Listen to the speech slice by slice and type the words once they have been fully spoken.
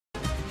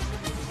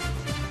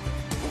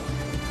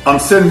I'm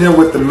sitting here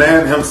with the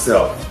man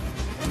himself,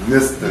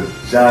 Mr.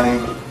 Johnny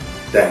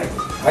Dang.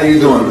 How you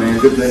doing, man?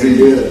 Good to see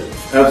you.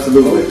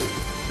 Absolutely.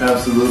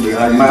 Absolutely.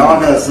 How you doing? My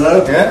honor,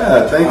 sir.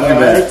 Yeah, thank you,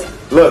 man.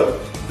 Look,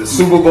 the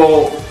Super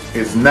Bowl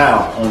is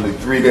now only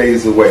 3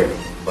 days away.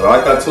 But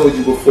like I told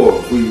you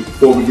before we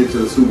get to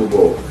the Super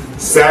Bowl,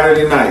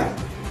 Saturday night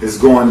is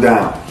going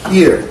down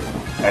here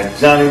at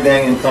Johnny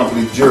Dang and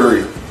Company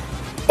Jury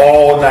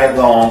all night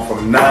long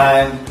from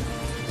 9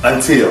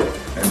 until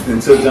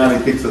Johnny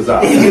kicks us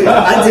out.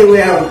 Until we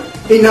have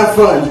enough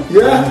fun.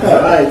 Yeah.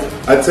 All right.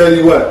 I tell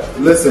you what,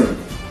 listen,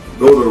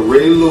 go to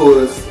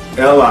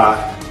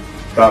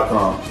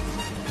RayLewisLI.com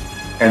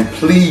and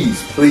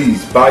please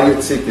buy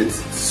your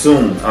tickets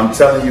soon. I'm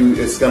telling you,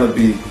 it's going to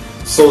be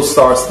so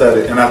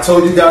star-studded. And I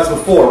told you guys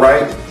before,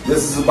 right?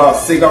 This is about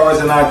cigars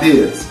and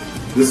ideas.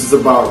 This is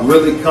about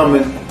really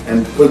coming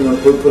and put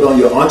on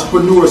your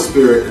entrepreneur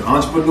spirit and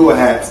entrepreneur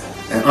hats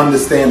and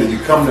understand that you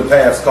come to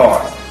pass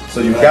cards. So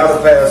you got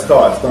to pass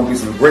cards. It's going to be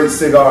some great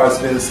cigars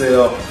for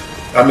sale.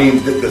 I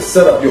mean, the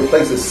setup, your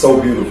place is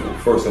so beautiful,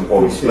 first and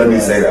foremost. Let me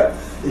say that.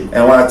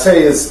 And when I tell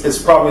you,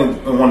 it's probably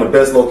one of the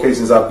best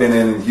locations I've been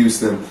in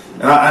Houston.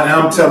 And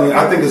I'm telling you,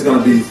 I think it's going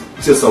to be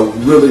just a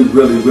really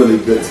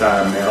good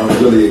time, man. I'm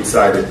really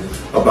excited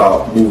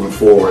about moving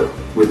forward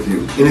with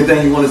you.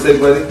 Anything you want to say,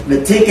 buddy?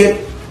 The ticket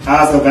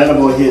is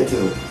available here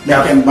too. They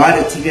can buy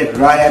the ticket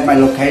right at my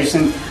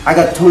location. I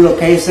got 2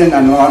 locations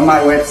and on my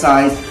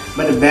website.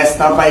 But the best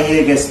stop by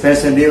here gets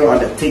special deal on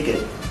the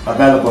ticket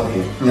available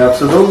here.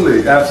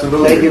 Absolutely.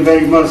 Thank you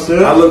very much,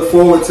 sir. I look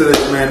forward to this,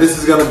 man. This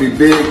is going to be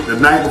big. The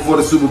night before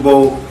the Super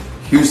Bowl,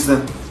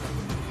 Houston,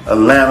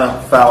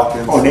 Atlanta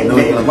Falcons. Oh,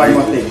 one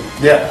more thing.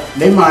 Yeah.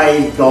 They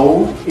might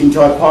go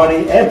enjoy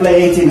party and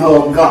play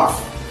 18-hole golf.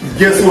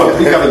 Guess what?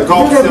 We got a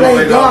golf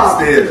simulator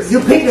downstairs.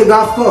 You pick the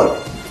golf course.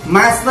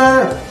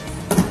 Master,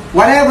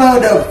 whatever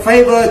the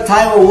favorite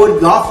type of wood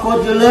golf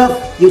course you love,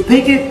 you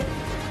pick it.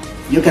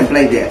 You can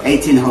play there,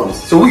 18 holes.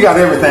 So we got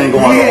everything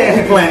going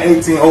on. We playing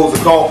 18 holes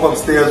of golf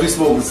upstairs. We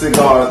smoking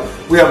cigars.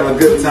 We having a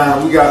good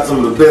time. We got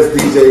some of the best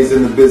DJs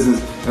in the business,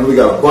 and we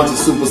got a bunch of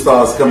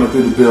superstars coming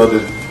through the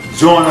building.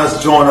 Join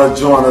us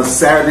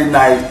Saturday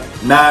night,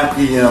 9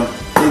 p.m.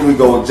 Here we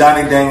go,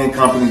 Johnny Dang and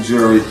Company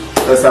Jury.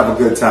 Let's have a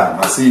good time.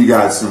 I'll see you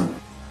guys soon.